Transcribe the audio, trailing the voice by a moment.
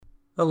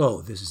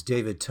Hello, this is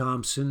David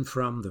Thompson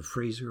from the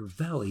Fraser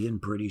Valley in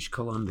British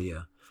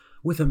Columbia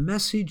with a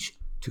message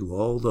to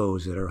all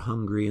those that are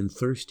hungry and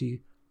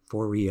thirsty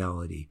for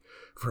reality,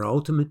 for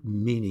ultimate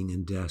meaning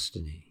and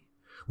destiny,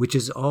 which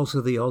is also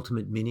the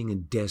ultimate meaning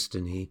and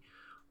destiny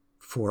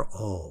for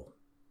all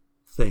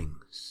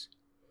things.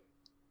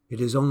 It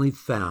is only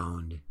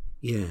found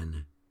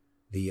in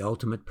the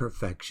ultimate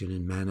perfection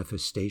and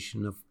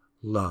manifestation of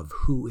love,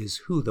 who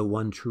the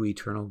one true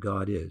eternal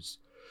God is.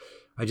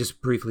 I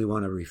just briefly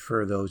want to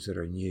refer those that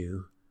are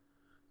new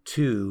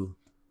to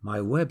my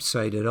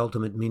website at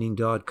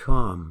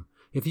ultimatemeaning.com.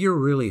 If you're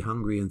really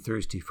hungry and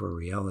thirsty for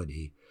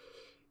reality,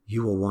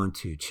 you will want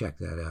to check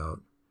that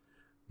out,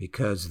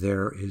 because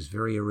there is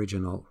very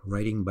original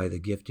writing by the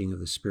gifting of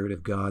the Spirit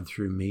of God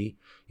through me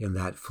in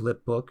that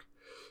flip book,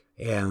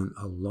 and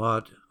a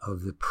lot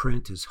of the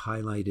print is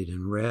highlighted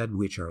in red,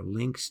 which are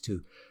links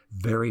to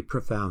very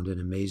profound and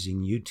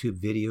amazing YouTube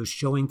videos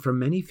showing from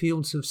many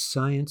fields of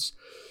science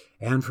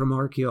and from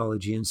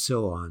archaeology and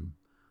so on,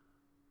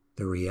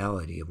 the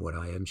reality of what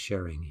I am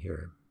sharing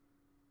here.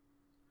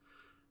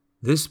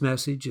 This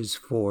message is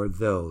for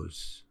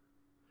those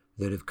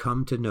that have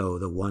come to know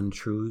the one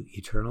true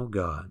eternal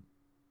God,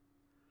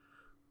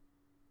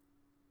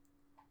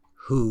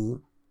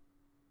 who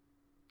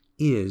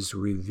is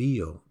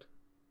revealed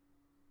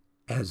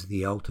as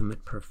the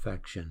ultimate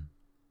perfection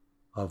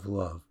of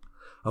love,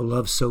 a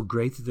love so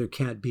great that there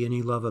can't be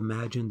any love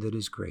imagined that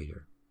is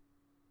greater,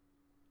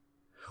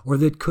 or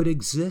that could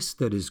exist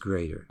that is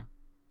greater.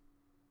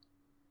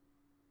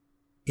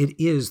 It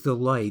is the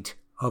light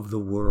of the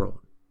world.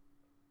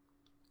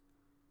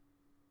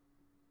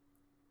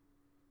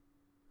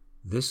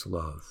 This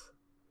love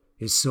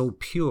is so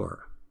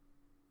pure,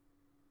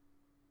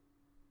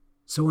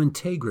 so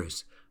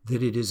integrous,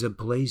 that it is a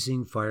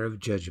blazing fire of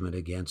judgment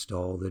against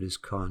all that is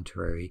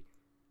contrary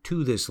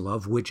to this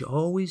love, which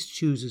always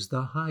chooses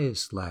the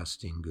highest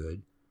lasting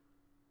good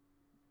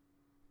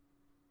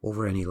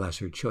over any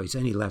lesser choice.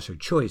 Any lesser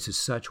choice as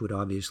such would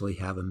obviously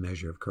have a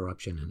measure of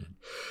corruption in it.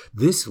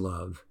 This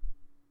love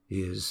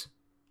is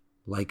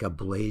like a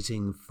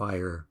blazing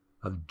fire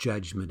of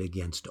judgment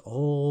against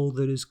all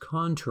that is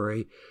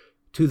contrary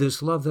to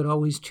this love that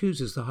always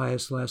chooses the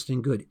highest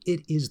lasting good.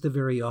 It is the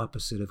very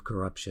opposite of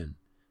corruption.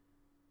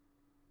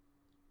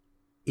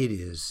 It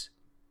is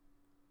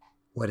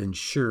what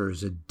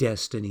ensures a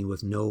destiny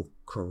with no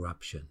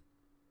corruption.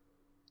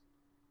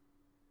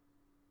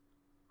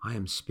 I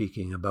am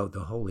speaking about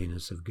the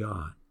holiness of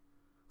God,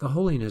 the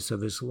holiness of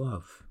His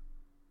love.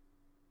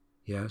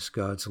 Yes,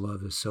 God's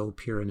love is so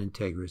pure and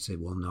integrous it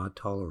will not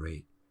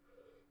tolerate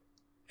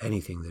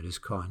anything that is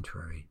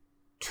contrary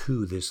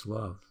to this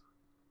love.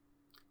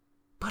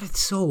 But it's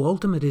so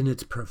ultimate in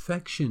its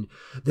perfection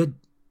that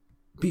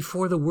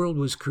before the world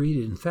was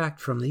created, in fact,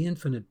 from the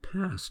infinite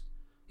past,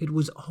 it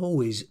was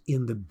always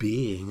in the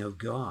being of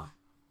God.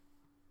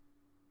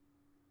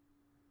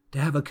 To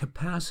have a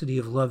capacity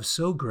of love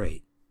so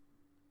great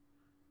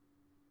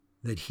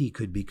that He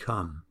could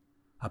become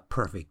a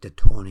perfect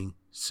atoning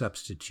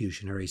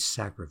substitutionary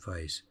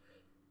sacrifice,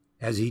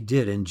 as He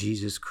did in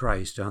Jesus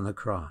Christ on the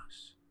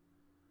cross.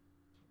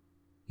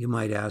 You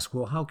might ask,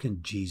 well, how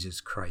can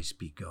Jesus Christ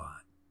be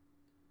God?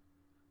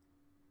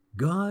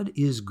 God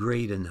is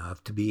great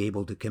enough to be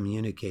able to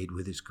communicate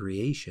with His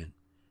creation.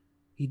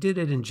 He did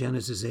it in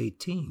Genesis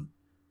 18.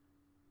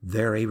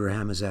 There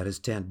Abraham is at his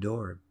tent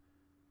door,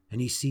 and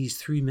he sees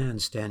three men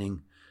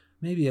standing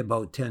maybe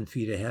about 10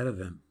 feet ahead of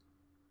him.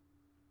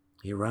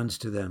 He runs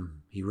to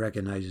them. He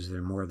recognizes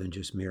they're more than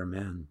just mere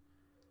men.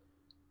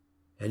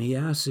 And he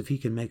asks if he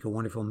can make a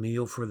wonderful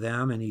meal for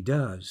them, and he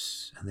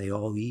does. And they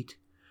all eat.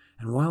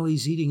 And while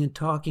he's eating and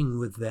talking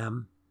with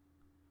them,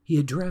 he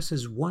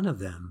addresses one of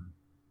them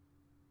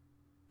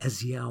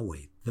as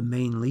Yahweh. The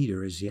main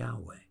leader is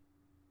Yahweh,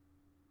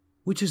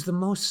 which is the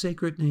most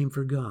sacred name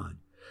for God.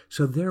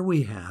 So there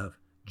we have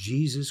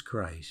Jesus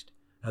Christ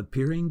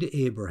appearing to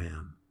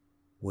Abraham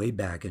way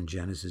back in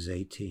Genesis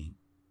 18.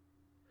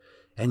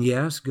 And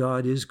yes,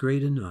 God is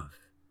great enough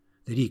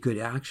that He could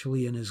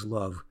actually in His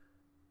love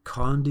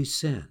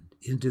condescend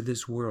into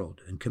this world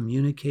and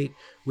communicate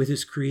with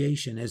His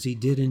creation as He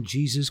did in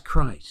Jesus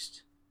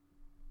Christ,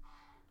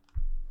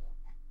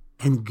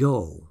 and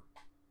go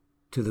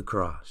to the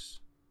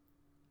cross.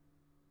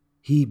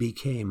 He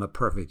became a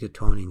perfect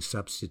atoning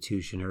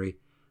substitutionary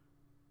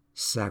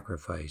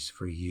sacrifice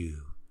for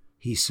you.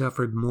 He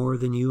suffered more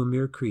than you, a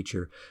mere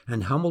creature,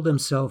 and humbled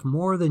Himself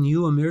more than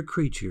you, a mere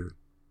creature,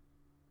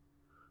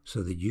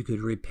 so that you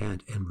could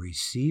repent and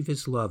receive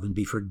His love and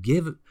be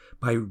forgiven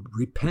by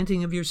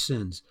repenting of your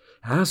sins,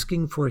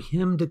 asking for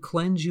Him to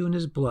cleanse you in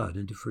His blood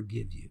and to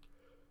forgive you.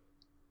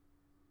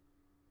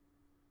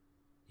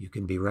 You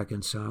can be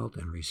reconciled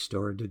and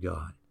restored to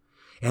God.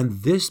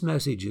 And this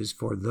message is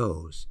for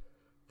those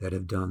that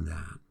have done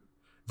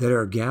that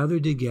are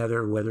gathered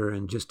together, whether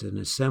in just an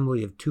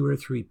assembly of 2 or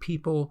 3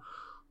 people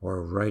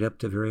or right up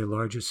to very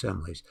large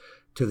assemblies,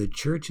 to the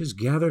churches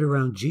gathered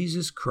around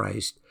Jesus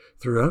Christ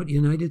throughout the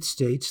United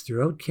States,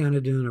 throughout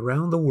Canada, and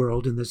around the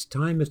world in this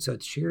time of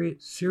such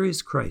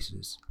serious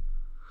crisis.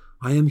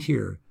 I am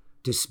here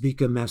to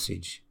speak a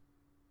message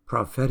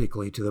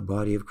prophetically to the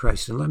body of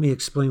Christ. And let me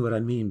explain what I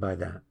mean by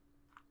that.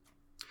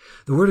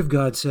 The Word of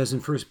God says in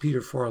 1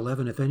 Peter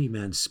 4:11, if any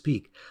man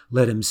speak,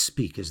 let him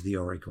speak as the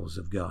oracles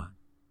of God.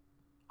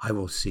 I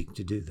will seek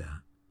to do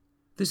that.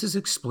 This is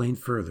explained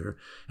further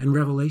in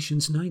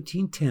Revelations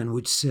 19:10,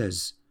 which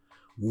says,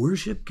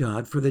 worship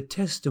God, for the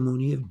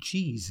testimony of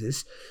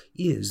Jesus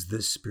is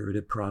the spirit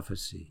of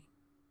prophecy.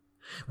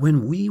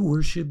 When we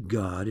worship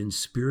God in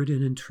spirit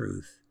and in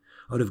truth,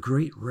 out of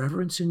great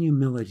reverence and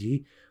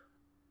humility,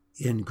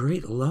 in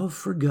great love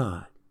for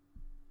God,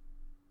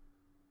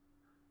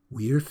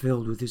 we are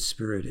filled with His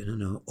Spirit in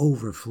an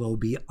overflow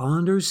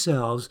beyond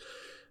ourselves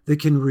that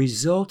can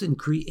result in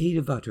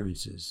creative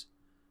utterances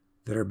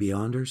that are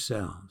beyond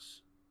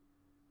ourselves,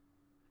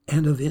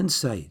 and of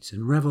insights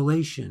and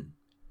revelation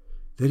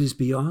that is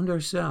beyond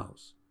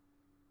ourselves.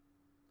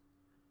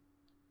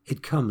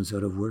 It comes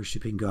out of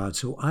worshiping God.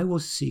 So I will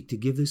seek to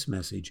give this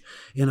message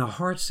in a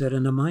heart set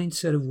and a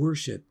mindset of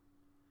worship,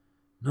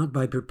 not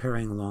by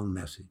preparing a long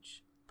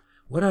message.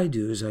 What I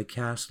do is I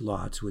cast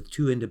lots with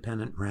 2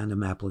 independent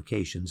random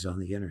applications on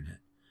the internet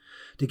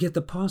to get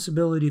the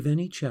possibility of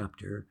any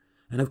chapter,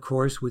 and of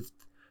course with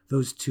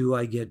those 2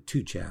 I get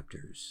 2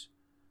 chapters,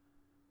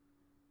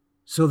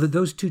 so that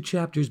those 2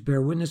 chapters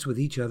bear witness with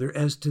each other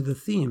as to the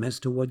theme, as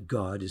to what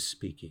God is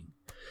speaking.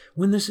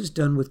 When this is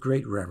done with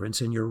great reverence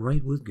and you're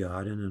right with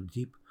God and a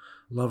deep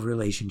love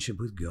relationship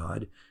with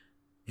God,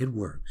 it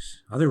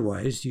works.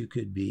 Otherwise, you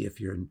could be,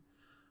 if you're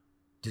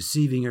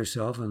deceiving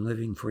yourself and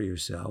living for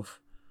yourself,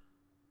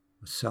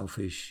 a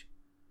selfish,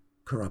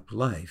 corrupt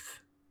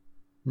life.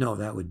 No,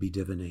 that would be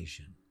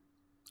divination,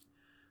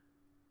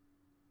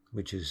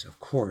 which is,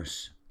 of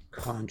course,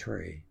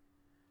 contrary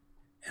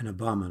and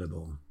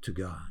abominable to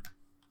God.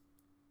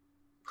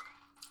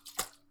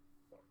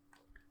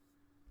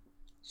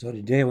 So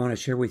today I want to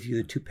share with you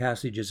the 2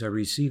 passages I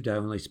received. I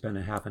only spent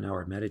a half an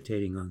hour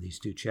meditating on these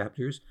 2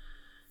 chapters,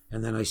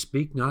 and then I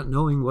speak not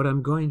knowing what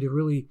I'm going to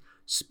really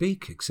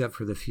speak, except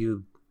for the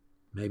few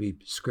maybe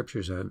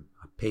scriptures I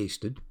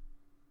pasted.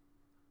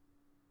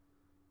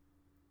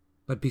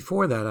 But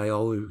before that, I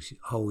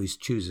always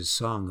choose a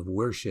song of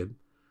worship.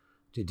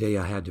 Today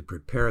I had to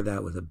prepare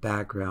that with a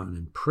background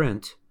in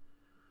print,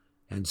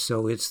 and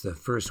so it's the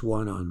first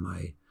one on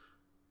my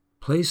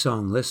play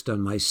song list on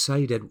my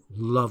site at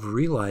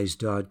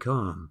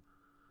loverealized.com.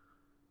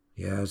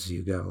 Yes,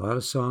 you've got a lot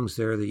of songs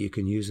there that you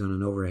can use on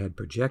an overhead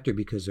projector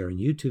because they're in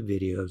YouTube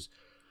videos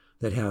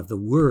that have the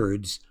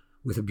words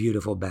with a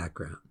beautiful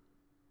background.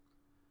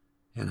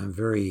 And I'm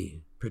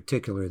very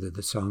particular that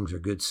the songs are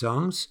good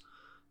songs.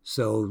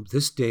 So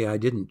this day I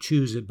didn't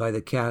choose it by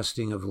the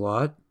casting of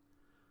lot,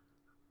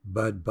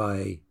 but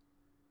by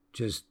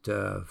just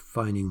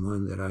finding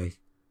one that I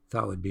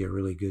thought would be a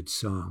really good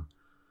song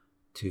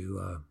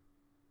to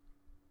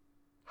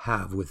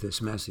have with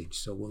this message.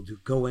 So we'll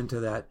go into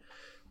that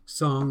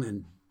song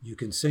and you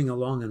can sing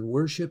along and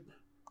worship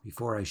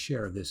before I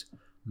share this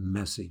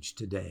message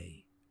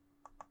today.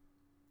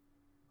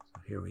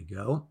 So here we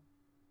go.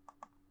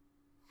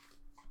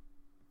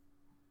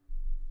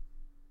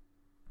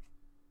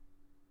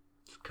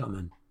 It's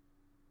coming.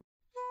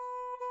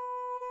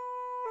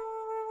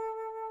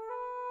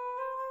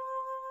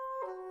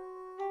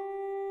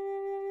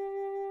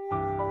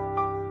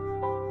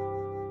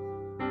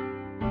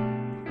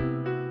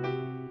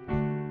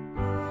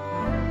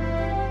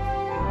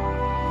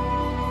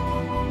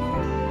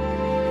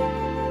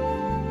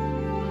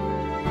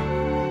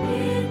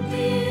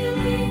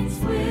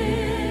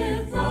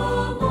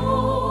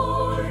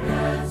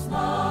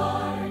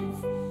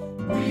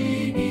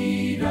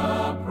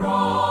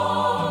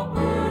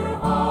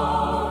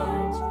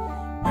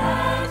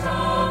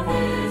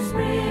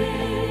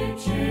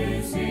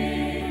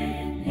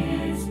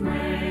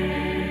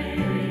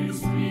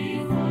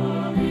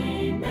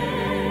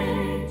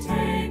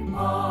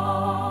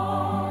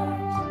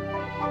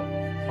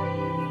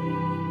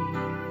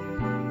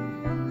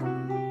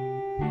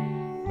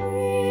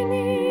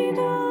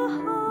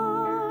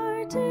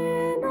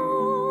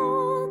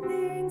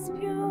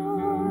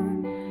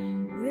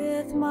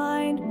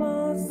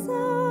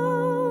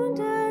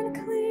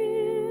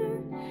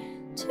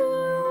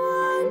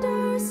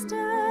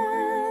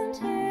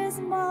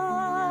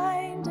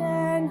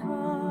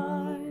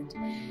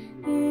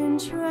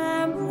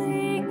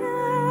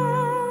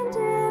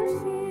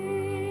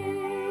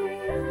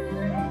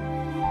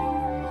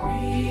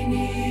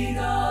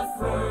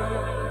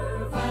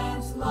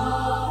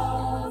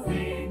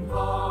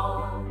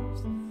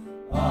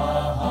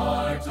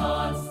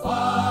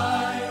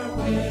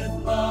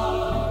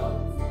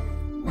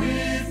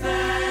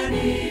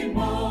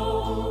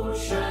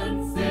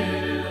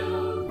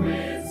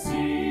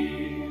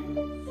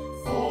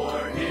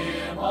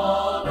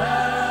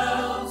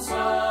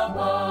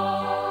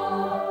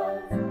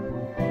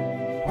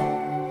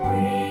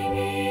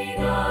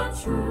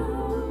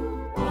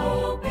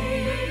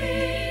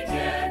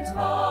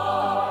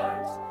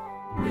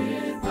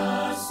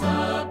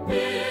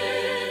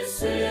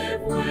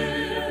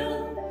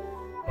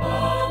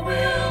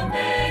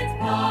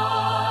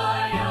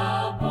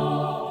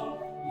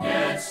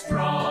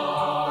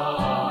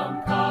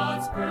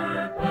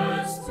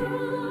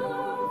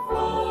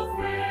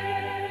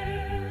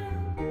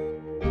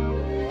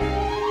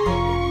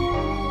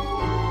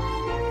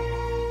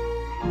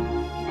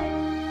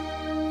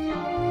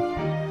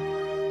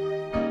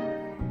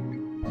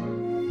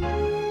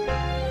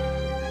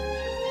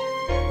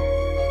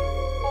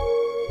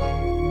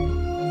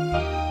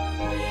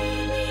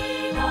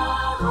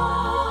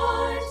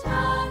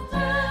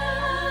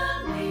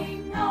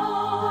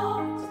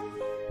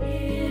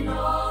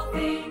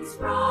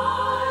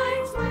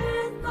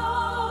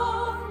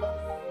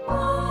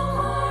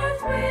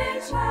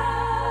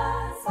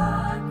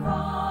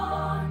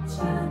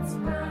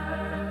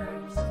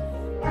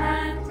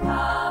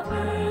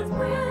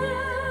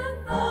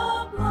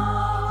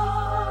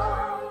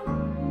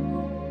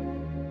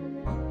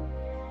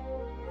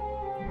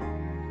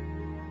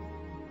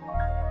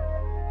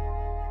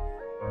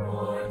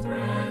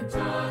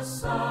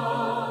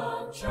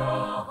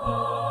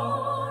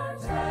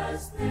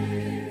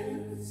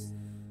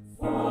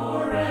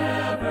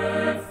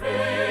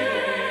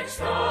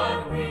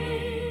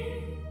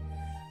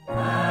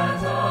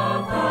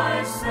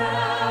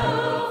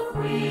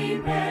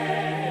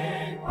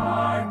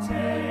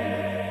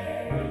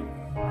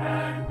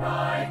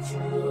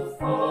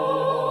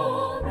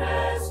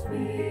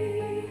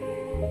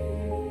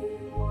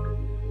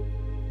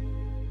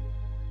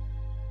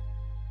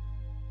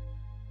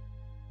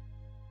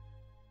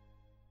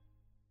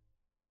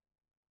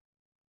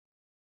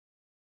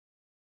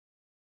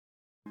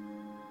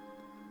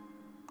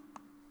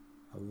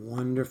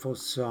 wonderful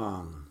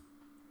song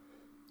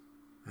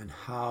on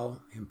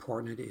how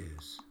important it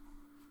is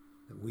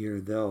that we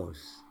are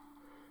those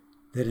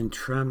that in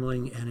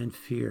trembling and in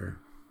fear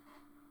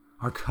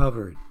are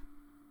covered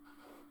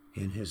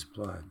in his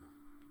blood,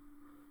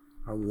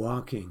 are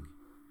walking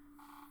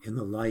in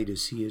the light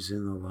as he is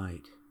in the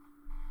light.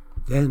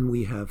 Then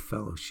we have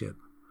fellowship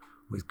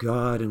with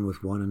God and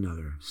with one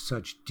another,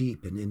 such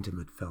deep and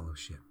intimate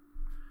fellowship.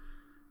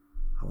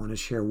 I want to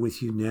share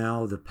with you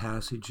now the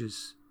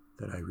passages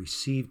that I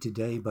received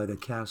today by the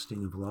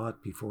casting of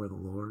lot before the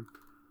Lord.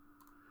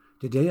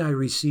 Today I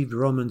received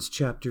Romans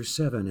chapter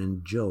 7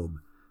 and Job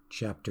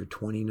chapter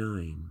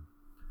 29.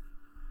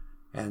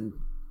 And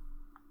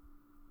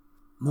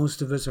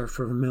most of us are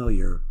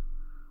familiar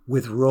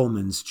with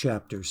Romans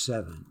chapter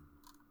 7.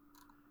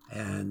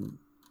 And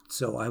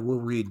so I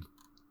will read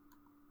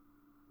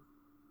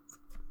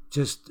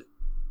just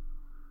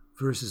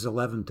verses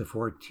 11 to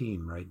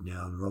 14 right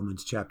now in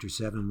Romans chapter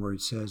 7, where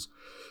it says,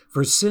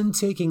 "For sin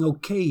taking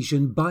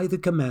occasion by the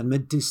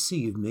commandment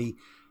deceived me,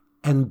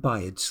 and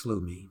by it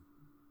slew me.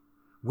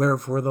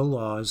 Wherefore the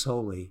law is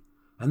holy,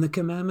 and the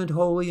commandment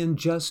holy and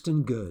just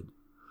and good.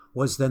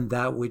 Was then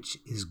that which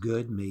is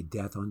good made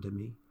death unto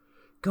me?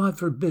 God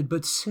forbid,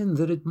 but sin,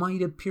 that it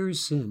might appear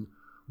sin,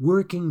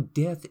 working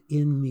death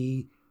in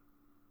me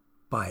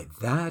by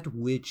that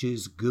which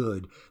is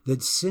good,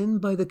 that sin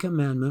by the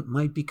commandment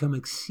might become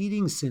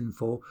exceeding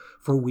sinful,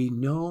 for we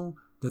know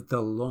that the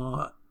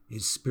law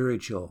is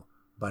spiritual,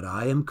 but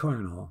I am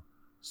carnal,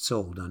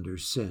 sold under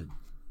sin."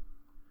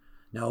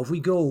 Now, if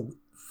we go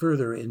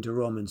further into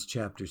Romans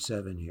chapter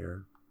 7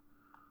 here,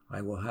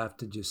 I will have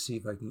to just see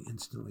if I can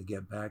instantly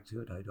get back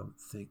to it. I don't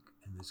think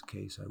in this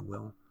case I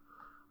will.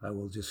 I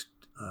will just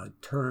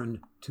turn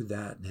to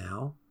that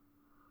now.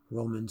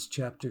 Romans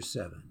chapter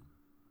 7.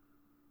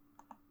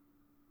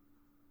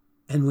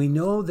 And we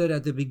know that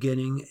at the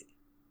beginning,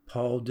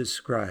 Paul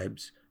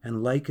describes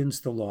and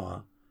likens the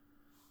law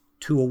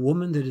to a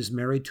woman that is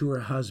married to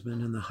her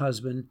husband, and the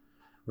husband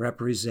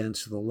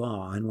represents the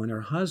law. And when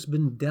her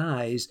husband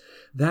dies,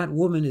 that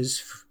woman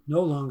is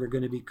no longer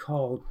going to be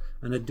called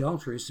an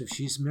adulteress if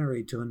she's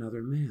married to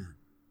another man.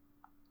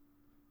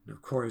 And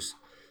of course,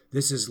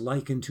 this is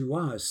likened to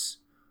us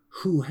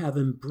who have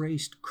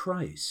embraced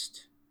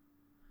Christ.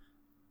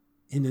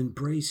 In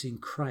embracing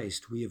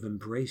Christ, we have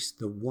embraced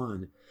the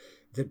one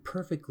that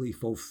perfectly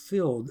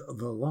fulfilled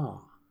the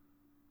law.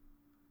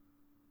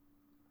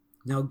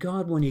 Now,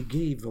 God, when he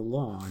gave the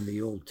law in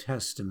the Old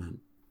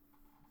Testament,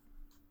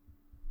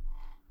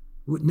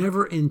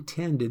 never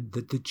intended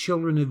that the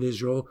children of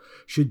Israel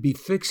should be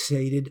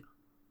fixated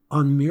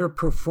on mere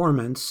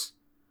performance,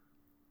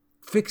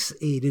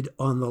 fixated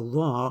on the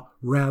law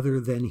rather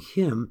than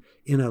him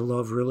in a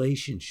love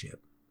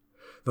relationship.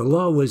 The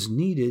law was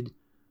needed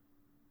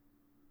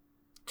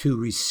to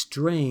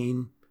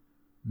restrain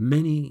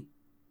many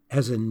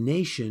as a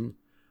nation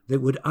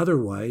that would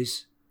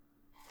otherwise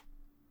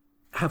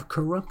have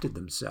corrupted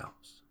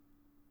themselves.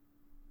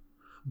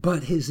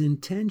 But his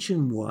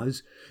intention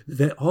was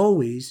that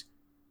always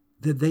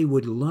that they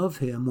would love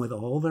him with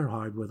all their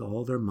heart, with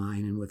all their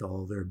mind, and with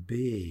all their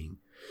being,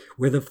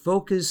 where the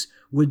focus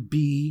would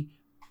be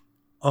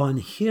on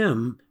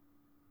him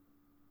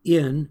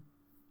in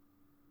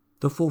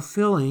the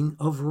fulfilling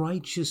of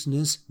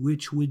righteousness,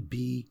 which would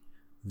be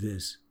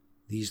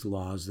these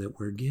laws that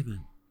were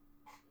given.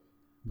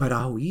 But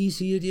how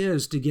easy it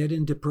is to get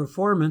into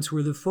performance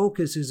where the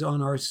focus is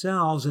on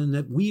ourselves and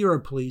that we are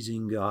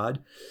pleasing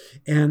God,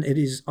 and it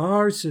is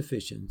our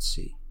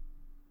sufficiency.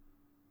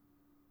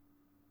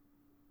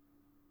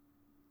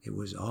 It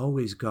was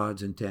always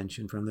God's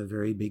intention from the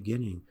very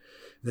beginning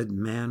that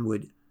man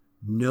would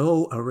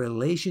know a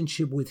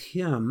relationship with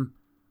him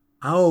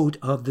out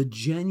of the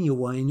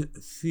genuine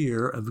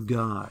fear of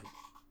God.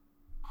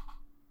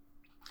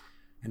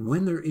 And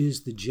when there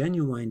is the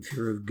genuine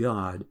fear of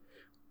God,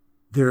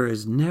 there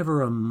is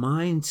never a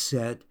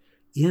mindset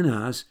in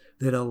us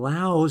that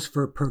allows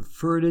for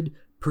perverted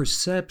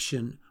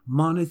perception,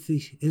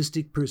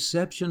 monotheistic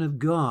perception of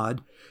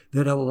God,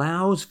 that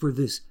allows for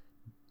this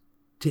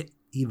to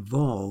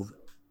evolve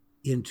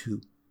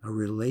into a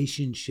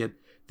relationship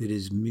that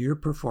is mere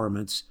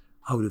performance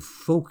out of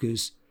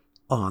focus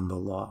on the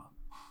law.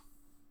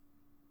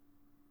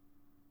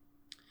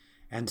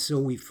 And so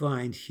we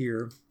find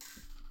here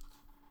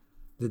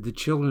that the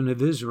children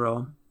of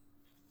Israel,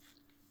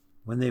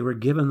 when they were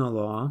given the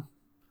law,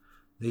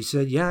 they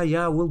said,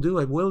 yeah, we'll do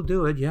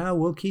it. Yeah,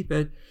 we'll keep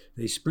it.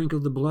 They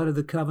sprinkled the blood of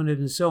the covenant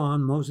and so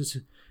on. Moses,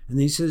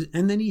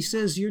 and then he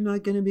says, you're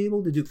not going to be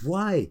able to do.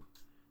 Why?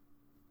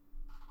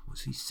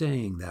 Was he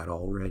saying that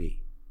already?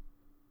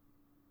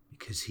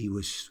 Because he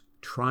was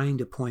trying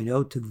to point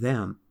out to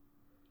them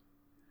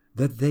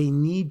that they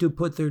need to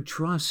put their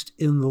trust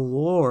in the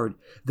Lord.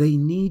 They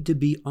need to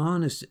be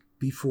honest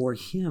before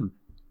him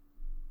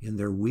in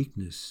their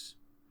weakness.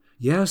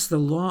 Yes, the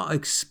law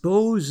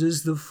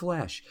exposes the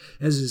flesh,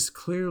 as is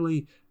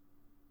clearly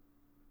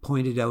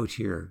pointed out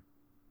here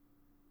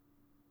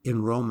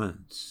in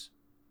Romans.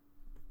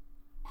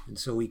 And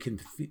so we can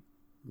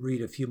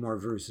read a few more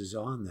verses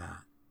on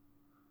that.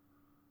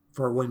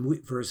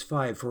 Verse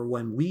 5, for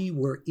when we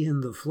were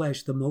in the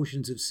flesh, the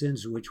motions of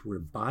sins which were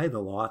by the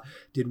law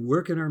did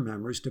work in our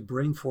members to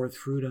bring forth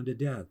fruit unto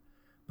death.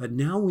 But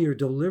now we are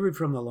delivered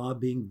from the law,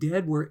 being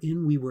dead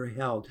wherein we were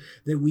held,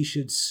 that we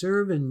should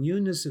serve in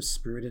newness of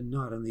spirit and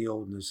not in the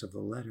oldness of the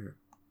letter.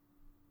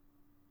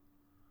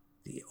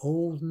 The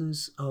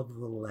oldness of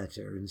the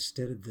letter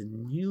instead of the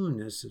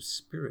newness of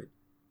spirit.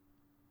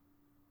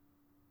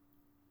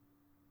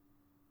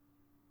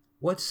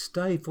 What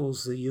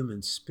stifles the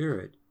human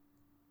spirit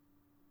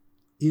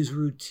is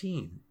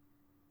routine,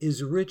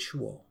 is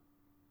ritual,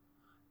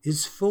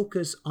 is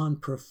focus on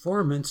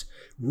performance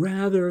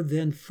rather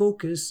than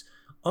focus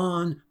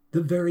on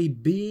the very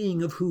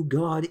being of who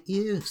God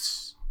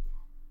is,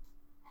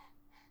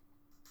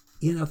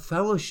 in a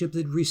fellowship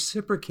that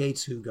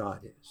reciprocates who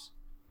God is.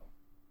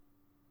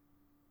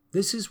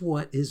 This is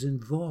what is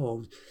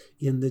involved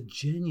in the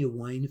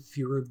genuine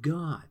fear of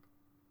God.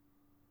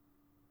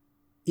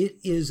 It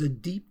is a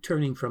deep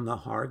turning from the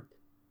heart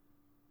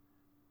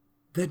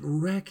that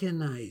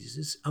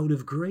recognizes, out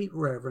of great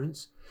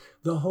reverence,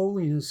 the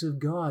holiness of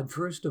God,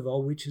 first of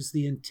all, which is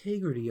the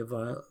integrity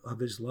of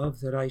his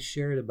love that I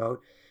shared about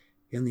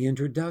in the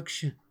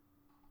introduction.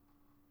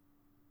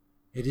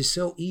 It is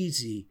so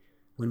easy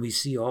when we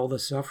see all the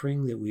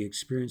suffering that we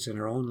experience in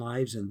our own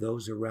lives and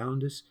those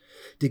around us,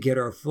 to get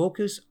our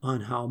focus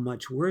on how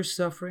much we're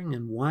suffering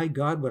and why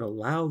God would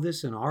allow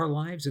this in our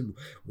lives and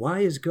why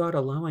is God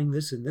allowing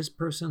this in this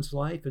person's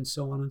life and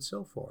so on and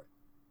so forth.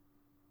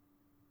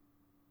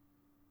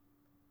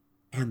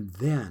 And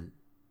then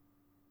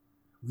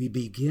we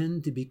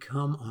begin to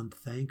become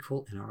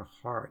unthankful in our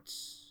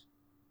hearts.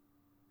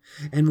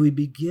 And we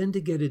begin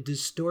to get a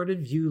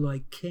distorted view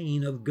like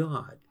Cain of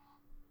God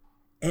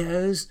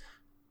as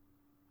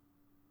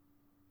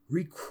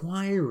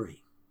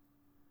requiring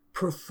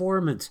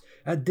performance,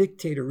 a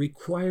dictator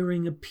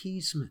requiring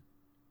appeasement.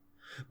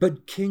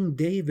 But King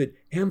David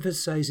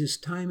emphasizes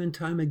time and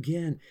time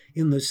again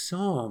in the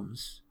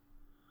Psalms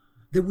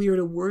that we are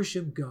to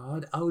worship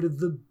God out of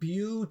the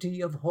beauty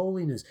of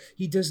holiness.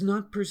 He does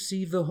not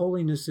perceive the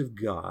holiness of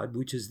God,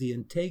 which is the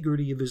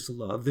integrity of his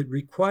love that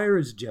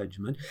requires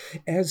judgment,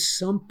 as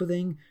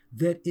something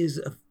that is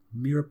a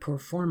mere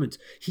performance.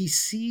 He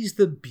sees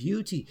the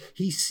beauty.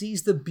 He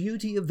sees the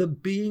beauty of the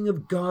being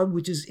of God,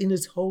 which is in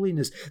his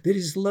holiness, that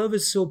his love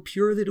is so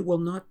pure that it will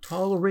not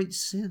tolerate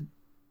sin.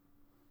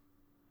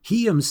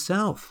 He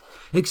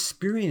himself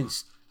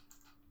experienced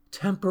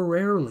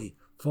temporarily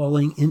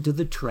falling into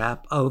the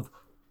trap of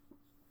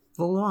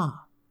the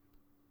law.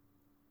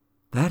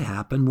 That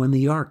happened when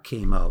the ark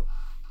came out.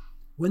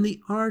 When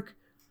the ark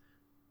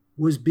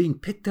was being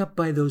picked up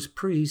by those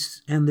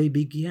priests and they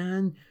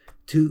began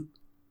to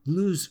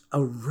lose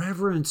a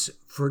reverence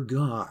for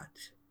God,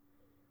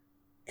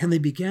 and they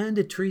began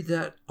to treat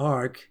that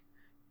ark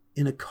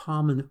in a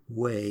common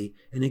way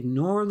and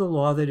ignore the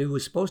law that it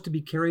was supposed to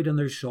be carried on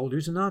their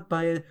shoulders and not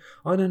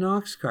on an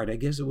ox cart. I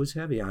guess it was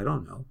heavy. I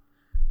don't know.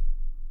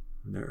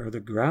 Or the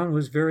ground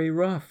was very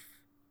rough.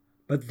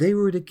 But they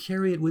were to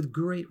carry it with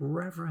great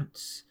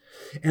reverence.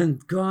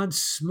 And God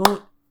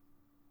smote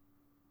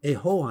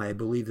Ahoai, I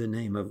believe the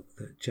name of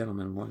the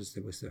gentleman was,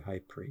 that was the high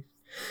priest.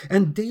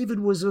 And David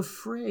was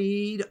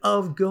afraid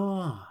of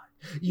God.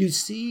 You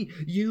see,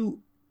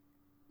 you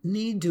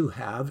need to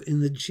have in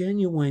the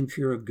genuine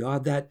fear of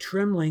God that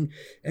trembling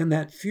and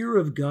that fear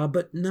of God,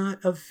 but not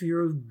a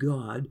fear of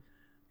God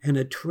and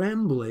a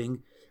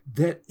trembling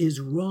that is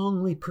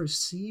wrongly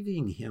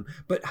perceiving him.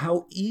 But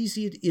how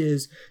easy it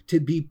is to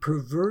be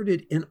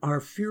perverted in our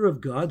fear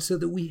of God so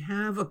that we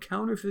have a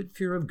counterfeit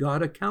fear of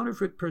God, a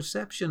counterfeit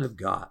perception of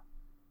God.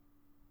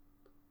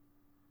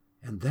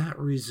 And that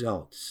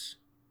results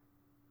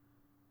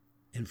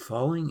in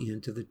falling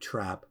into the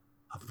trap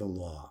of the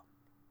law,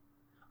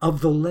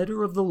 of the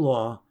letter of the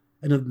law,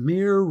 and of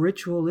mere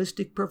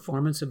ritualistic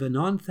performance of an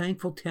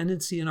unthankful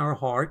tendency in our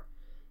heart.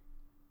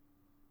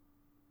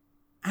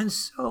 And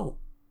so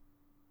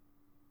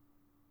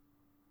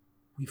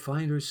we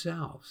find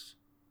ourselves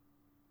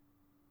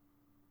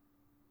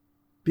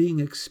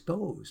being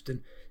exposed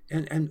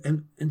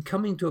and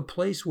coming to a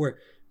place where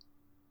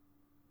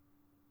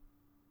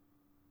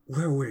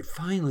we're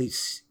finally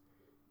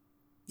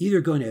either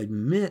going to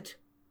admit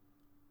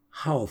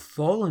how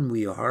fallen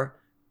we are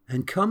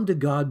and come to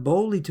God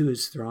boldly to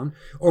his throne,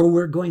 or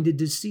we're going to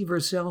deceive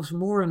ourselves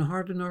more and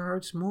harden our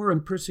hearts more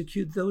and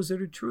persecute those that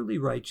are truly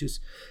righteous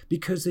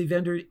because they've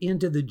entered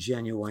into the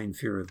genuine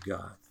fear of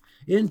God,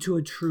 into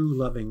a true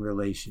loving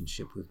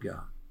relationship with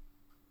God.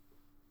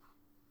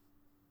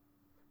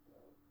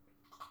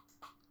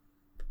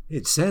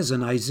 It says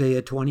in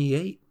Isaiah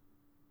 28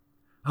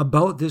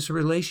 about this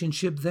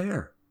relationship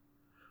there,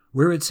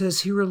 where it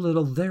says here a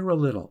little, there a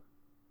little.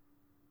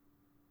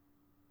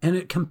 And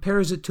it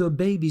compares it to a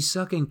baby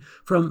sucking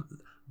from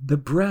the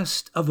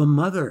breast of a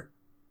mother.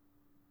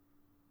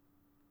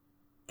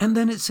 And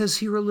then it says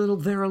here a little,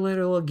 there a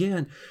little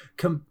again,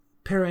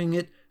 comparing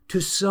it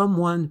to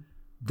someone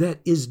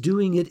that is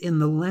doing it in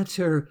the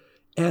letter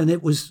And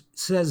it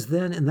says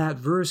then in that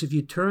verse, if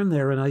you turn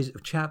there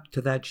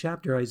to that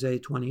chapter, Isaiah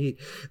 28,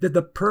 that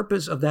the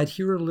purpose of that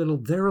here a little,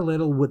 there a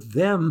little with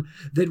them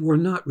that were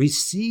not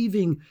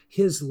receiving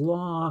his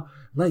law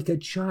like a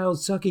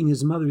child sucking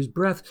his mother's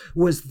breath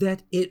was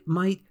that it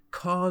might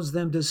cause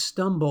them to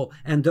stumble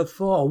and to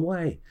fall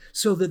away,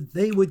 so that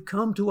they would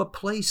come to a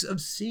place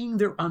of seeing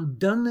their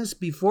undoneness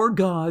before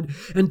God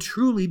and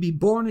truly be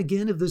born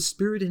again of the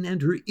Spirit and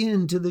enter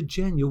into the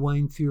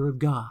genuine fear of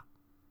God,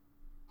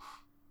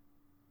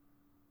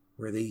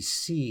 where they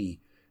see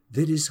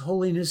that his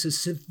holiness, as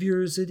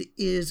severe as it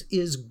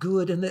is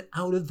good, and that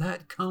out of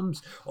that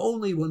comes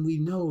only when we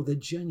know the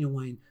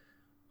genuine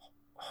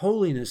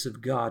holiness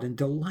of God and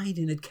delight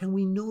in it can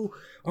we know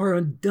our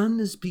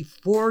undoneness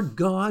before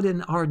God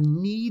and our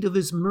need of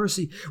his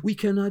mercy. We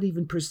cannot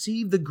even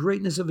perceive the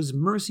greatness of his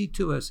mercy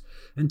to us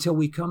until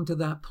we come to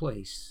that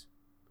place.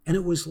 And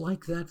it was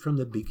like that from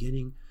the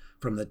beginning,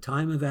 from the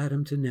time of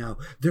Adam to now.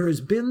 There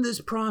has been this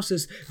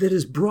process that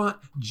has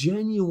brought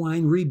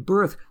genuine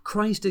rebirth.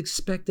 Christ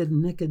expected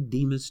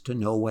Nicodemus to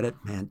know what it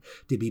meant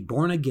to be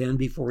born again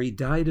before he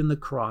died on the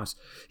cross.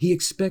 He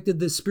expected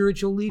the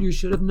spiritual leaders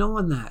should have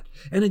known that.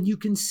 And then you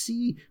can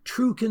see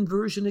true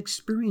conversion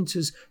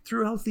experiences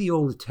throughout the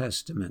Old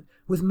Testament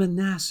with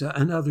Manasseh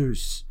and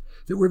others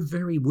that were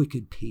very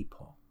wicked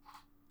people.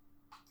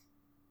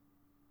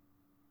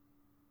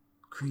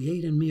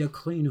 Create in me a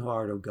clean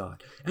heart, O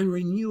God, and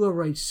renew a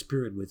right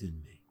spirit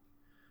within me.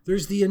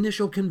 There's the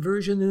initial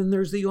conversion, and then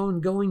there's the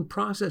ongoing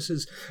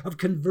processes of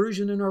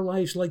conversion in our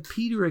lives like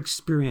Peter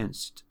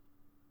experienced.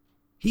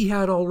 He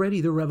had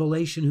already the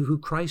revelation of who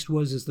Christ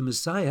was as the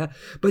Messiah,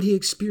 but he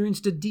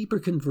experienced a deeper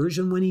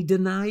conversion when he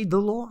denied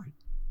the Lord.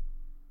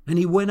 And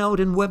he went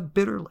out and wept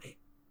bitterly.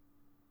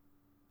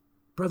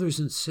 Brothers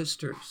and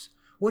sisters,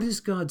 what is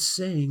God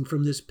saying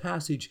from this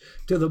passage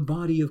to the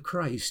body of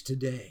Christ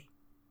today?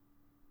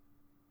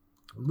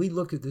 When we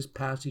look at this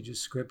passage of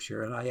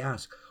Scripture, and I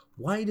ask,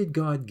 why did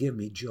God give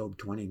me Job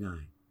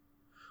 29?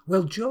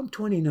 Well, Job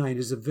 29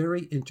 is a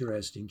very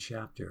interesting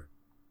chapter.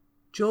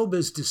 Job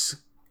is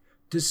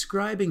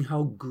describing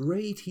how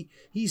great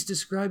he's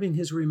describing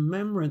his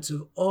remembrance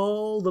of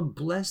all the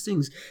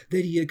blessings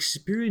that he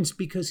experienced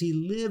because he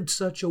lived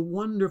such a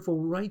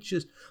wonderful,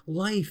 righteous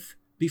life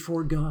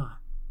before God.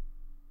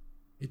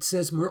 It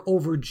says,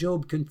 moreover,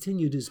 Job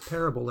continued his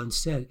parable and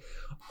said,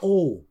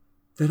 "Oh,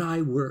 that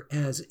I were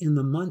as in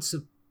the months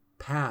of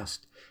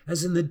past,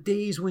 as in the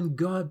days when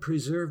God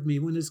preserved me,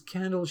 when his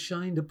candle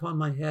shined upon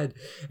my head,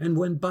 and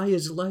when by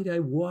his light I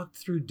walked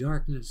through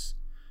darkness,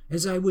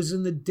 as I was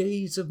in the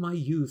days of my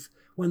youth,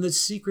 when the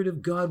secret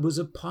of God was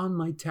upon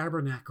my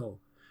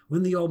tabernacle,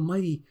 when the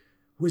Almighty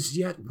was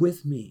yet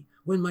with me,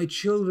 when my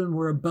children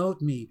were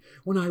about me,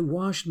 when I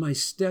washed my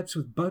steps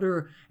with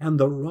butter, and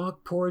the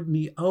rock poured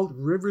me out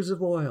rivers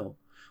of oil,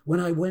 when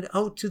I went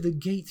out to the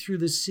gate through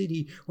the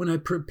city, when I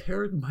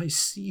prepared my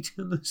seat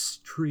in the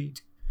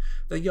street.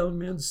 The young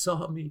men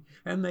saw me,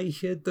 and they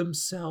hid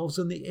themselves,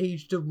 and the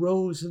aged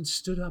arose and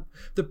stood up.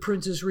 The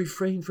princes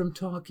refrained from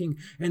talking,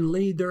 and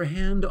laid their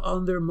hand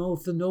on their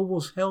mouth. The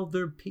nobles held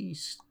their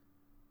peace,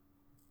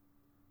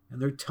 and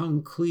their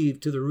tongue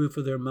cleaved to the roof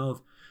of their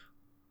mouth.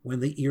 When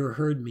the ear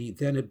heard me,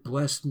 then it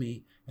blessed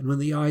me. And when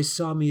the eye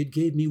saw me, it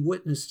gave me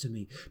witness to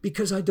me,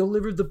 because I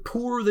delivered the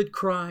poor that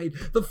cried,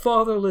 the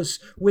fatherless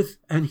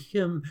and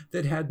him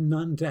that had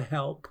none to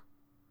help.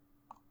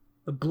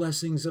 The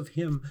blessings of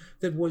him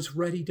that was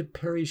ready to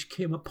perish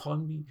came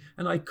upon me,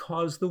 and I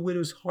caused the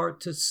widow's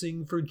heart to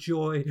sing for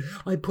joy.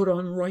 I put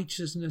on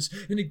righteousness,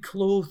 and it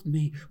clothed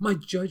me. My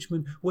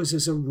judgment was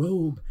as a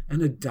robe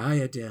and a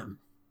diadem."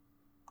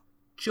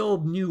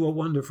 Job knew a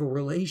wonderful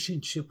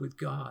relationship with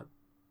God.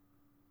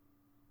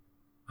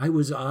 "I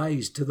was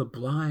eyes to the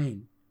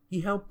blind."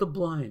 He helped the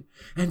blind.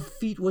 "And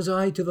feet was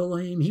I to the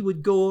lame." He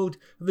would go out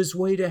of his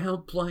way to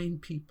help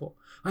blind people.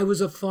 "I was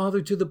a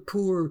father to the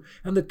poor,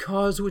 and the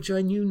cause which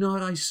I knew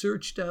not I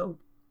searched out.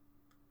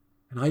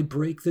 And I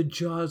break the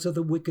jaws of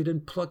the wicked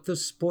and pluck the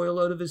spoil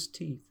out of his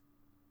teeth.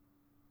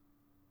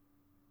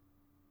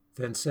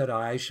 Then said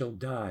I shall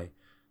die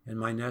in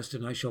my nest,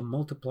 and I shall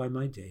multiply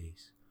my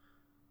days."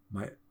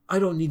 I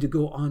don't need to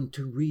go on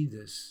to read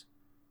this.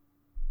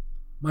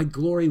 "My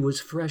glory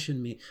was fresh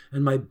in me,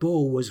 and my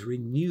bow was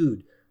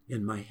renewed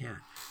in my hand."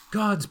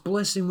 God's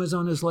blessing was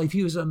on his life.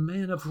 He was a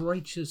man of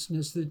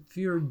righteousness that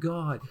feared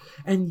God.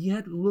 And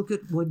yet look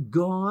at what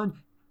God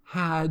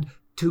had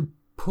to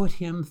put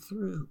him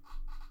through.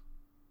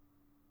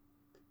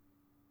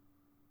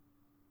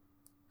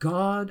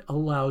 God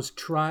allows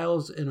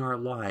trials in our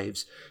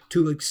lives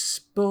to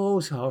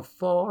expose how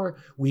far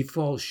we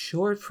fall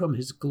short from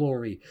his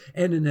glory.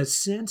 And in a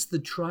sense, the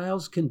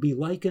trials can be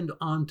likened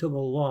onto the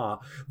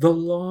law. The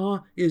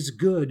law is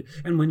good.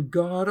 And when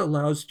God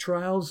allows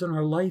trials in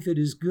our life, it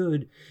is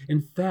good.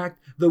 In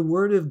fact, the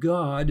word of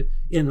God,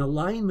 in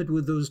alignment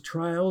with those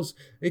trials,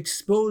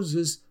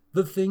 exposes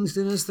the things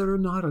in us that are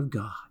not of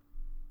God.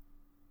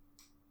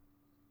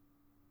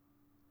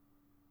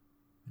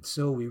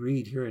 So we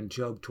read here in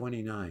Job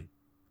 29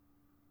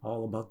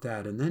 all about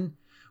that. And then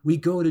we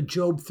go to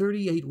Job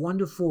 38,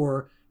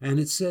 1-4, And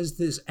it says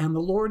this, and the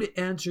Lord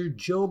answered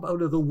Job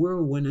out of the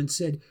whirlwind and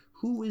said,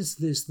 who is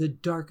this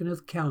that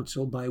darkeneth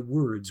counsel by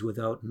words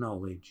without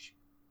knowledge?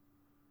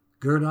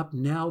 Gird up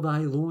now thy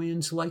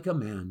loins like a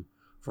man,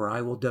 for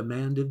I will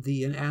demand of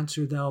thee, and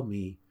answer thou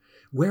me.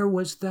 Where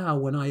wast thou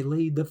when I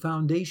laid the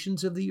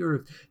foundations of the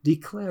earth?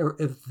 Declare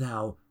if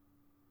thou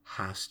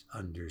hast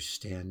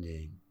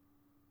understanding.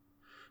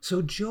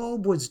 So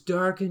Job was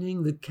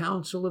darkening the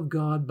counsel of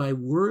God by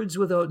words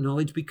without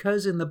knowledge,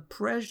 because in the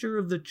pressure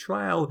of the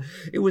trial,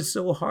 it was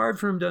so hard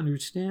for him to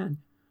understand.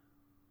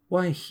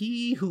 Why,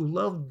 he who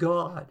loved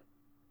God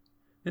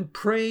and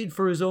prayed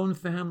for his own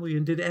family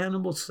and did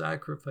animal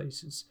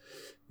sacrifices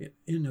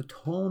in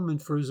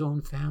atonement for his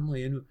own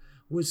family and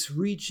was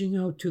reaching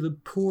out to the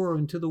poor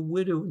and to the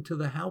widow and to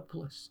the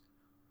helpless.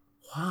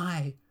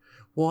 Why?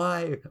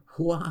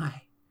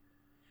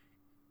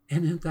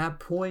 And at that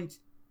point,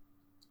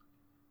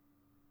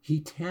 he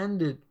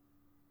tended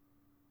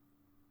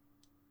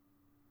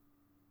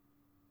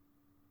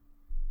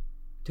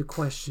to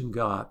question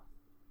God.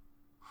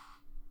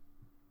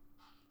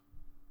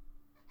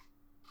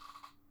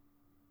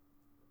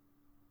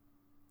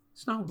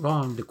 It's not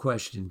wrong to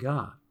question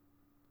God.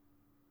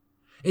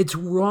 It's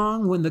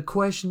wrong when the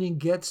questioning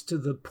gets to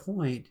the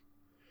point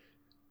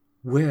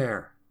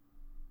where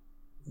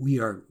we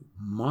are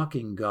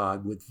mocking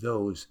God with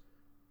those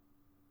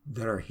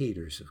that are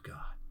haters of God.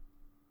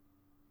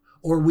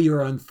 Or we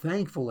are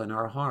unthankful in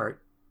our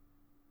heart.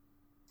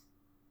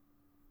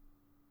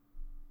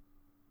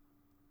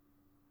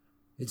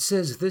 It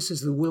says, this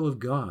is the will of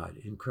God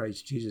in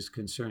Christ Jesus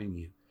concerning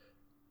you,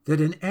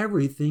 that in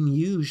everything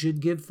you should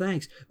give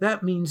thanks.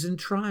 That means in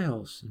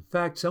trials. In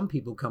fact, some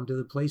people come to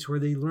the place where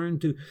they learn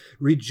to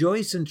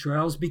rejoice in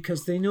trials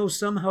because they know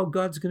somehow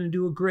God's going to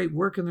do a great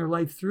work in their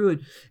life through it,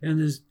 and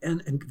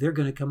they're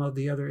going to come out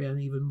the other end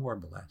even more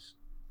blessed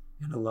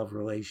in a love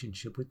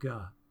relationship with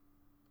God.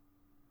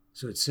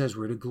 So it says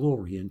we're to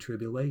glory in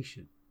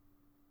tribulation.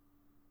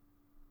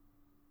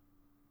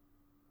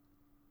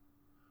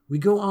 We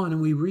go on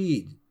and we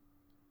read.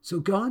 So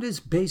God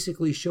is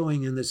basically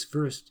showing in this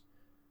first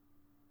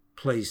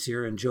place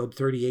here in Job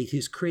 38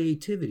 his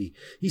creativity.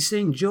 He's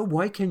saying, Job,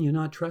 why can you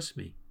not trust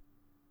me?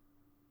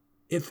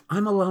 If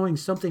I'm allowing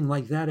something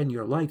like that in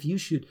your life,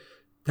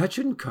 that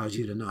shouldn't cause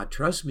you to not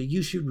trust me.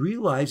 You should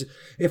realize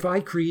if I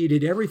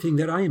created everything,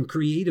 that I am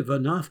creative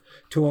enough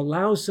to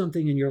allow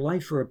something in your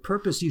life for a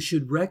purpose. You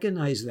should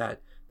recognize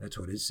that. That's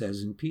what it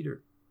says in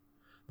Peter.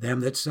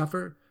 Them that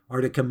suffer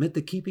are to commit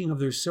the keeping of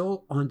their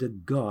soul unto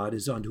God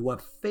as unto a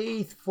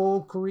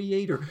faithful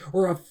creator,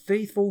 or a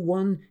faithful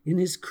one in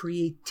his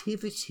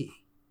creativity.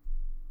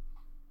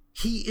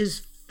 He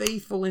is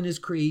faithful in his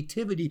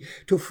creativity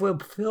to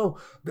fulfill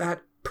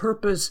that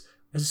purpose,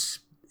 as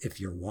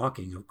if you're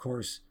walking, of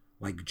course,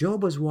 like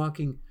Job was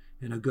walking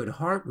in a good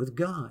heart with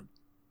God.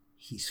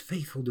 He's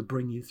faithful to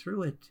bring you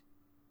through it.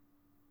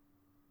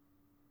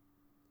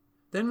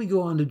 Then we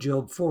go on to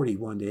Job 40,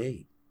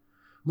 1-8.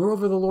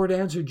 Moreover, the Lord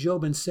answered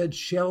Job and said,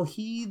 shall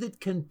he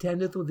that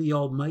contendeth with the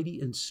Almighty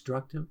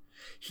instruct him?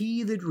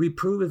 He that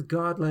reproveth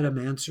God, let him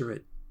answer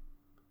it.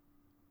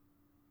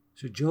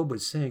 So Job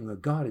was saying, well,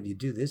 God, if you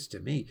do this to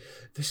me,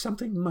 there's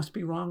something must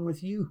be wrong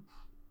with you.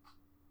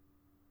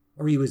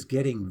 Or he was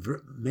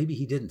maybe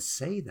he didn't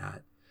say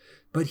that,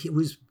 but it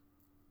was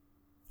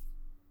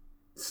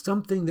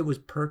something that was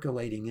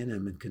percolating in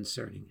him and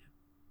concerning him.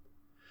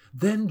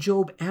 Then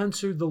Job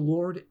answered the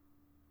Lord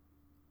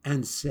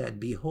and said,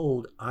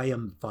 behold, I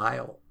am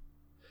vile.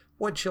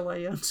 What shall I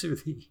answer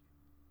thee?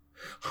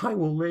 I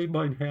will lay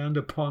mine hand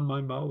upon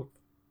my mouth.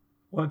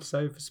 Once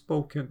I have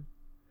spoken,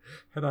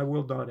 and I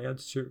will not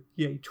answer,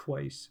 yea,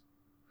 twice,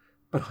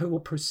 but I will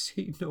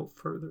proceed no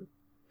further.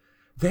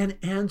 Then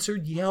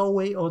answered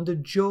Yahweh unto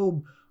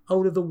Job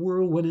out of the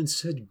whirlwind and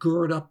said,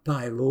 gird up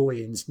thy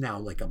loins now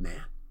like a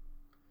man.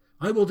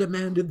 I will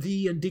demand of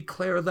thee, and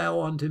declare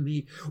thou unto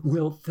me.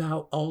 Wilt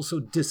thou also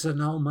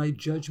disannul my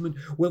judgment?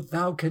 Wilt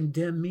thou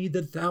condemn me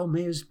that thou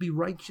mayest be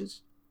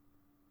righteous?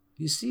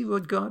 You see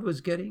what God was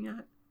getting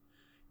at?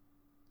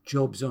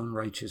 Job's own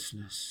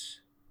righteousness.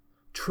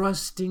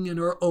 Trusting in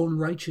our own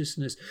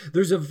righteousness.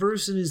 There's a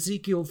verse in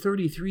Ezekiel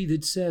 33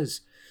 that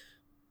says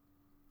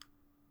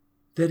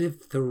that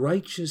if the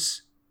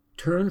righteous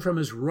turn from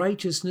his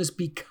righteousness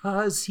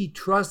because he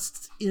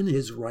trusts in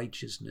his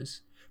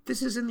righteousness,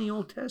 this is in the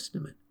Old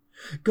Testament.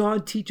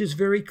 God teaches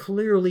very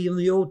clearly in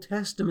the Old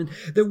Testament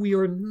that we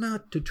are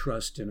not to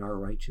trust in our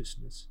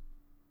righteousness.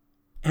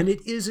 And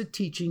it is a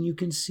teaching you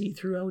can see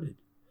throughout it.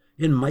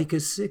 In Micah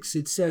 6,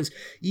 it says,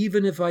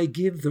 even if I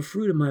give the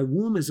fruit of my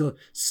womb as a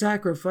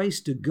sacrifice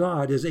to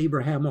God, as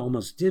Abraham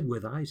almost did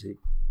with Isaac,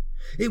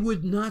 it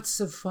would not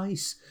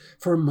suffice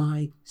for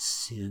my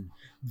sin.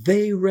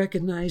 They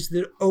recognized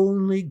that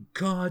only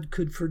God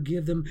could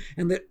forgive them,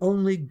 and that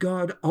only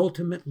God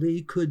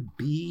ultimately could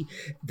be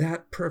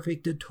that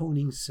perfect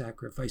atoning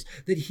sacrifice,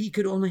 that he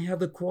could only have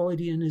the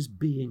quality in his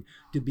being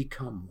to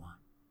become one,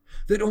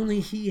 that only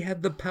he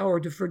had the power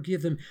to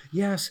forgive them.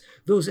 Yes,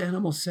 those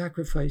animal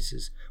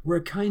sacrifices were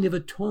a kind of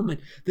atonement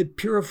that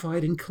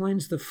purified and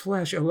cleansed the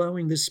flesh,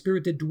 allowing the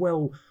spirit to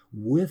dwell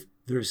with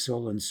their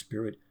soul and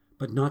spirit,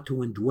 but not to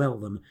indwell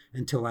them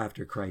until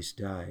after Christ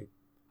died.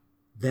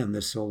 Then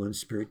the soul and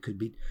spirit could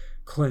be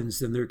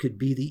cleansed, and there could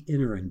be the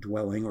inner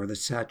indwelling or the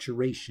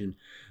saturation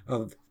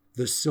of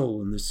the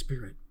soul and the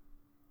spirit.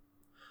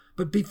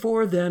 But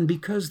before then,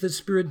 because the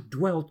Spirit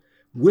dwelt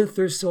with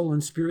their soul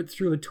and spirit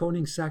through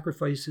atoning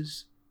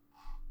sacrifices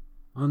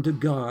unto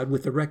God,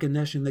 with the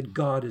recognition that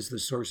God is the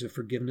source of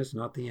forgiveness,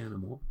 not the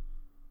animal,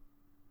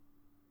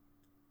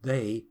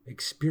 they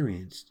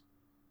experienced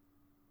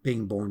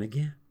being born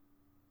again.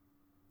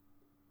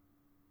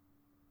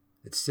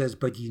 It says,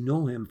 but ye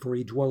know him, for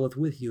he dwelleth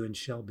with you and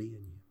shall be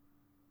in you.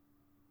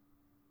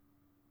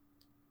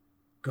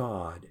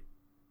 God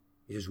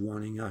is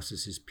wanting us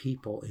as his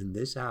people in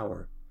this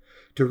hour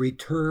to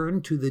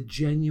return to the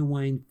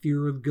genuine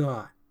fear of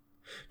God,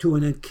 to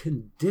an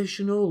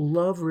unconditional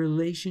love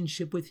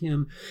relationship with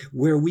him,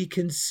 where we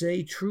can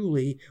say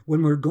truly,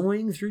 when we're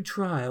going through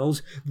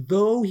trials,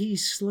 though he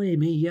slay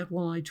me, yet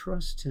will I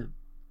trust him.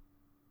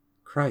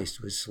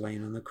 Christ was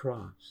slain on the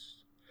cross.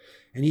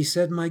 And he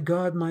said, my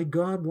God,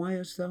 why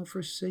hast thou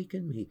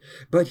forsaken me?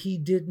 But he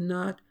did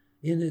not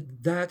in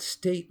that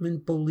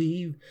statement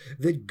believe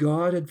that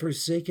God had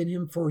forsaken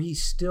him, for he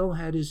still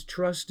had his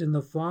trust in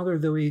the Father,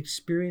 though he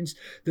experienced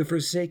the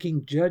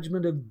forsaking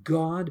judgment of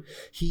God.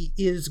 He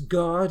is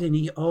God, and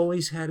he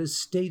always had a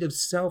state of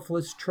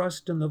selfless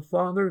trust in the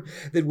Father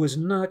that was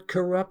not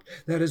corrupt.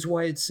 That is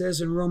why it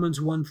says in Romans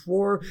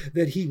 1:4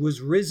 that he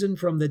was risen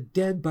from the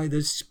dead by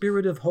the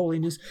Spirit of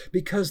holiness,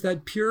 because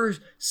that pure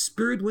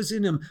spirit was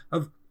in him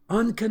of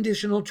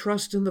unconditional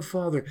trust in the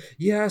Father.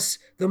 Yes,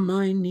 the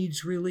mind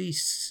needs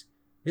release.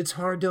 It's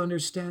hard to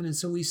understand, and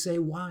so we say,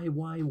 why?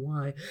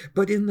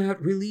 But in that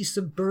release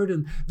of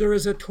burden, there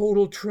is a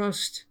total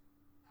trust.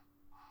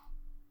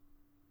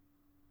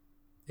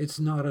 It's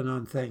not an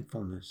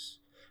unthankfulness.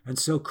 And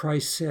so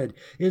Christ said,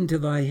 into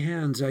thy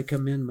hands I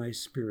commend my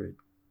spirit.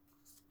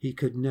 He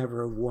could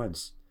never have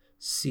once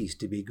cease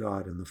to be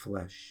God in the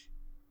flesh.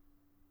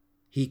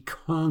 He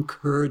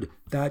conquered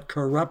that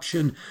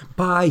corruption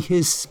by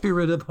his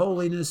Spirit of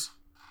holiness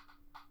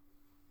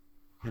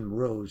and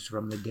rose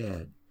from the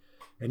dead.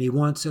 And he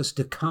wants us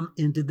to come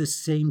into the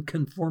same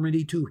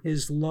conformity to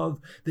his love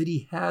that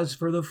he has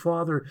for the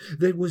Father,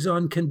 that was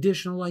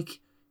unconditional like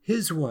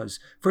his was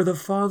for the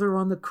Father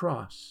on the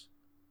cross.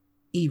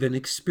 Even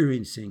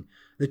experiencing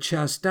the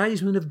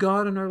chastisement of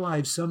God in our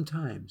lives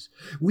sometimes,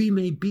 we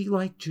may be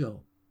like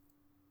Job,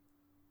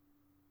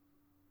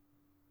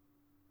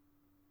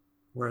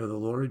 where the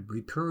Lord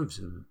reproves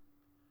him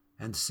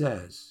and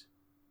says,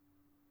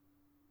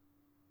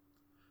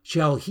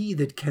 shall he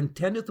that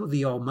contendeth with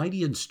the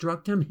Almighty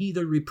instruct him? He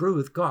that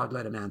reproveth God,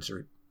 let him answer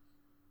it.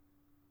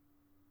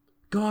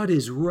 God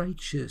is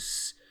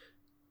righteous,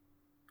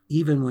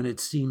 even when it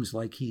seems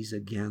like he's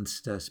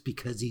against us,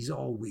 because he's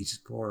always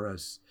for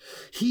us.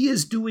 He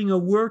is doing a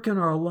work in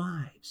our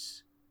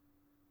lives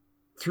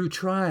through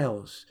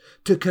trials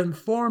to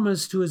conform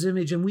us to his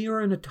image, and we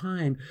are in a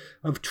time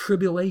of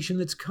tribulation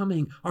that's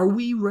coming. Are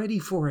we ready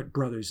for it,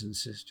 brothers and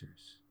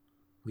sisters?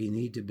 We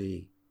need to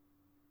be.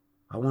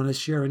 I want to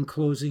share in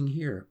closing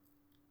here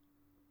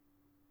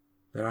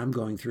that I'm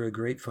going through a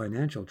great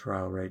financial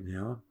trial right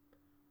now,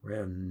 where I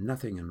have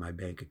nothing in my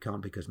bank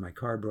account because my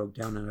car broke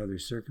down and other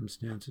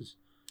circumstances.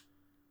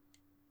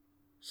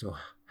 So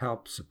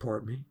help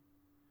support me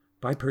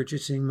by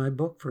purchasing my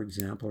book, for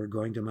example, or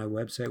going to my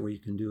website where you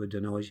can do a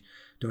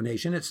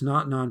donation. It's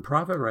not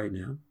nonprofit right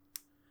now,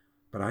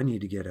 but I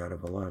need to get out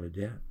of a lot of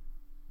debt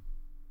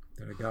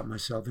that I got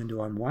myself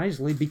into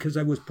unwisely because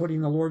I was putting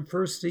the Lord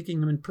first,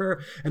 seeking him in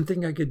prayer, and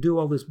thinking I could do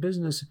all this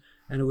business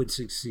and it would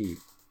succeed.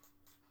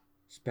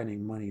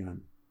 Spending money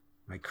on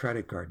my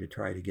credit card to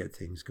try to get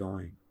things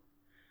going.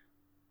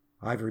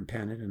 I've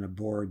repented and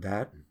abhorred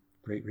that.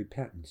 Great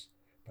repentance.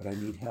 But I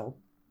need help.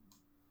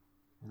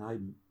 And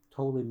I'm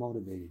totally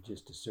motivated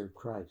just to serve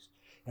Christ.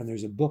 And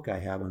there's a book I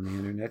have on the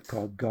internet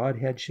called God,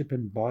 Headship,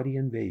 and Body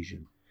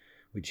Invasion,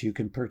 which you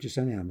can purchase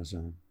on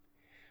Amazon,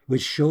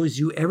 which shows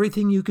you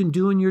everything you can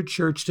do in your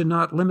church to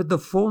not limit the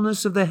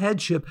fullness of the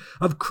headship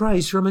of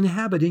Christ from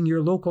inhabiting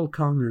your local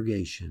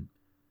congregation.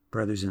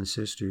 Brothers and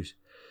sisters,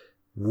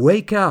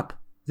 wake up.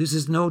 This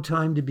is no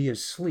time to be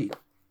asleep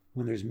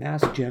when there's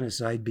mass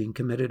genocide being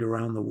committed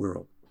around the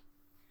world.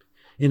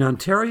 In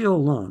Ontario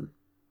alone,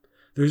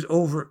 there's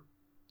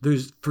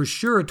for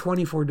sure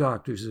 24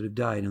 doctors that have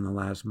died in the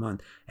last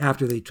month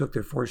after they took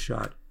their fourth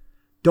shot.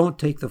 Don't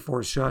take the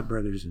fourth shot,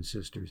 brothers and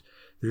sisters.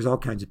 There's all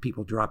kinds of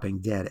people dropping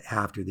dead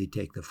after they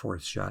take the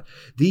fourth shot.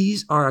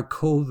 These are a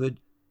COVID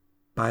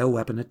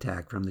bioweapon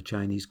attack from the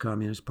Chinese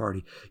Communist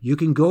Party. You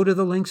can go to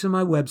the links on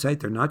my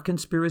website. They're not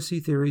conspiracy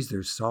theories.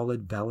 They're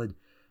solid, valid,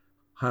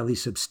 highly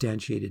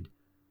substantiated,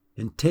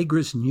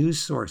 integrous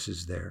news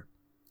sources there.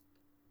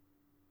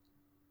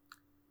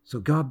 So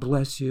God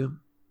bless you.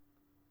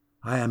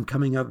 I am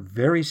coming up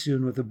very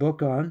soon with a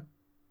book on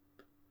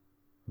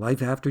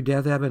Life After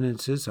Death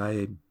Evidences.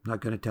 I'm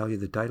not going to tell you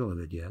the title of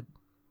it yet.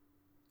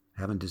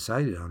 Haven't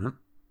decided on it.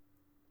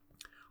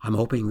 I'm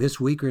hoping this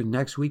week or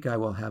next week I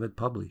will have it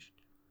published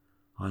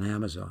on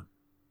Amazon.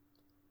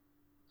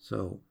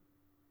 So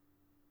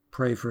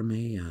pray for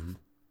me, and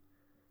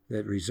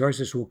that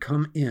resources will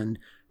come in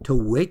to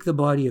wake the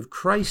body of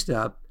Christ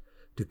up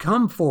to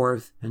come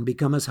forth and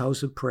become his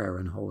house of prayer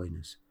and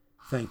holiness.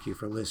 Thank you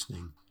for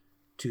listening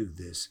to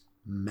this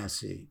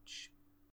message.